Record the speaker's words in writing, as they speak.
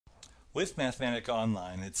With Mathematica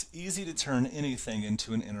Online, it's easy to turn anything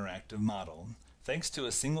into an interactive model. Thanks to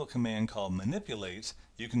a single command called manipulate,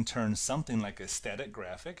 you can turn something like a static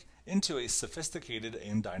graphic into a sophisticated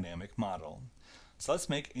and dynamic model. So let's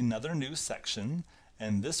make another new section,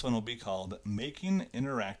 and this one will be called Making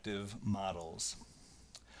Interactive Models.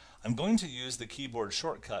 I'm going to use the keyboard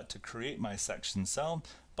shortcut to create my section cell,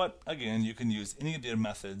 but again, you can use any of the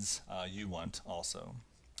methods you want also.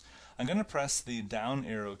 I'm going to press the down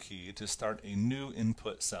arrow key to start a new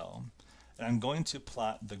input cell, and I'm going to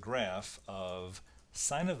plot the graph of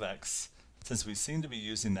sine of x, since we seem to be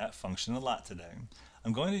using that function a lot today.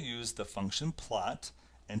 I'm going to use the function plot,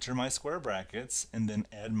 enter my square brackets, and then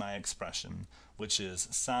add my expression, which is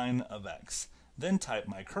sine of x. Then type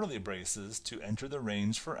my curly braces to enter the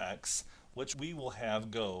range for x, which we will have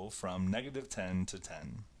go from -10 to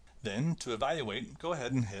 10. Then, to evaluate, go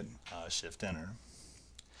ahead and hit Shift Enter.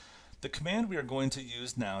 The command we are going to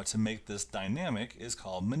use now to make this dynamic is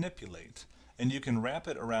called manipulate, and you can wrap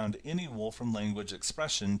it around any Wolfram language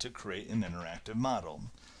expression to create an interactive model.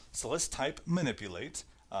 So let's type manipulate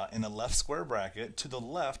in a left square bracket to the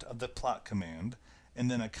left of the plot command, and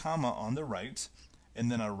then a comma on the right,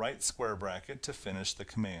 and then a right square bracket to finish the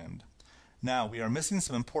command. Now we are missing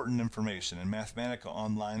some important information, and Mathematica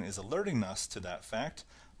Online is alerting us to that fact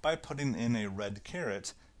by putting in a red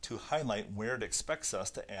caret to highlight where it expects us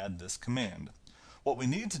to add this command. What we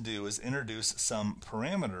need to do is introduce some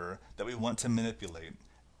parameter that we want to manipulate,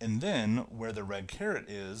 and then where the red caret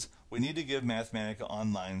is, we need to give Mathematica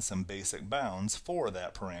Online some basic bounds for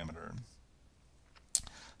that parameter.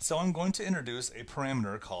 So I'm going to introduce a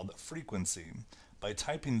parameter called frequency by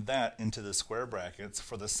typing that into the square brackets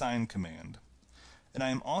for the sine command. And I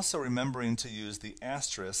am also remembering to use the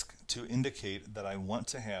asterisk to indicate that I want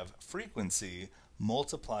to have frequency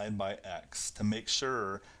multiplied by x to make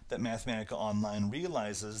sure that Mathematica Online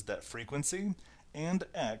realizes that frequency and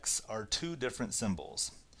x are two different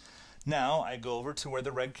symbols. Now I go over to where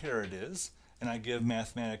the red caret is, and I give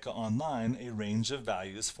Mathematica Online a range of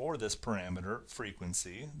values for this parameter,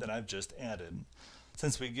 frequency, that I've just added.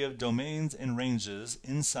 Since we give domains and ranges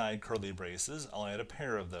inside curly braces, I'll add a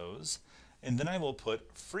pair of those, and then I will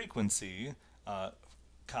put frequency,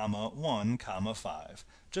 comma 1, comma 5,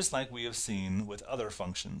 just like we have seen with other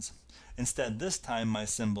functions. Instead, this time my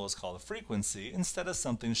symbol is called frequency instead of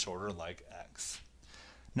something shorter like x.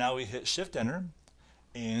 Now we hit Shift Enter,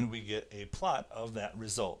 and we get a plot of that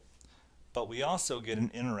result. But we also get an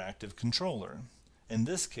interactive controller, in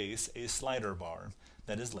this case a slider bar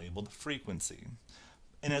that is labeled frequency.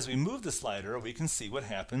 And as we move the slider, we can see what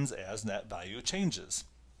happens as that value changes.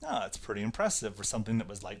 Now, it's pretty impressive for something that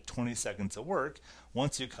was like 20 seconds of work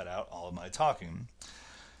once you cut out all of my talking.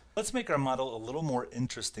 Let's make our model a little more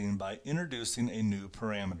interesting by introducing a new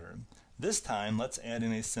parameter. This time, let's add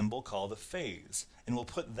in a symbol called phase, and we'll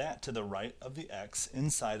put that to the right of the x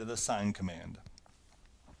inside of the sine command.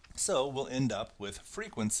 So we'll end up with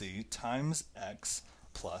frequency times x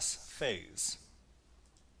plus phase.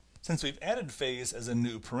 Since we've added phase as a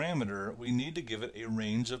new parameter, we need to give it a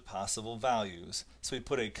range of possible values. So we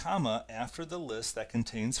put a comma after the list that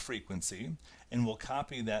contains frequency, and we'll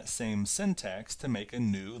copy that same syntax to make a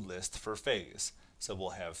new list for phase. So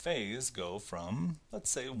we'll have phase go from,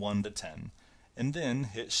 let's say, 1 to 10, and then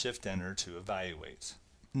hit Shift Enter to evaluate.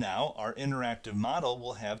 Now our interactive model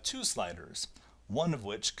will have two sliders, one of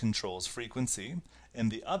which controls frequency,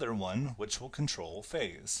 and the other one which will control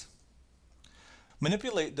phase.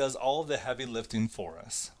 Manipulate does all of the heavy lifting for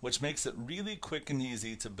us, which makes it really quick and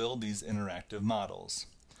easy to build these interactive models.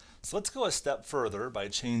 So let's go a step further by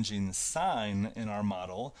changing sine in our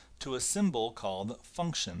model to a symbol called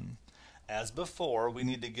function. As before, we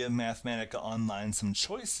need to give Mathematica Online some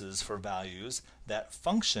choices for values that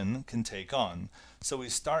function can take on. So we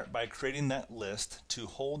start by creating that list to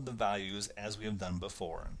hold the values as we have done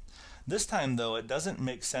before. This time, though, it doesn't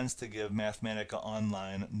make sense to give Mathematica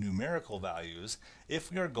Online numerical values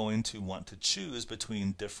if we are going to want to choose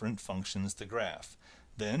between different functions to graph.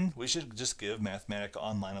 Then we should just give Mathematica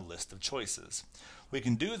Online a list of choices. We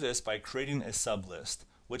can do this by creating a sublist,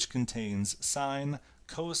 which contains sine,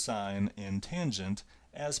 cosine, and tangent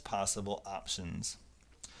as possible options.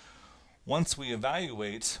 Once we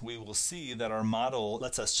evaluate, we will see that our model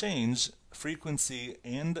lets us change frequency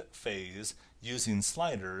and phase using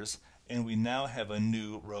sliders, and we now have a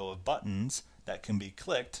new row of buttons that can be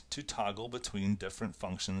clicked to toggle between different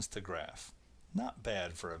functions to graph. Not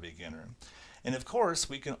bad for a beginner. And of course,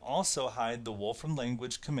 we can also hide the Wolfram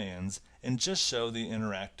language commands and just show the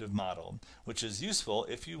interactive model, which is useful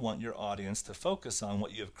if you want your audience to focus on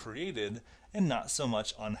what you have created and not so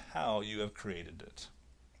much on how you have created it.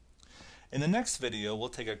 In the next video, we'll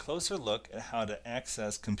take a closer look at how to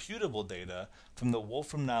access computable data from the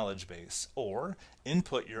Wolfram Knowledge Base, or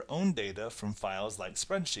input your own data from files like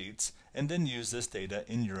spreadsheets, and then use this data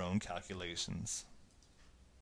in your own calculations.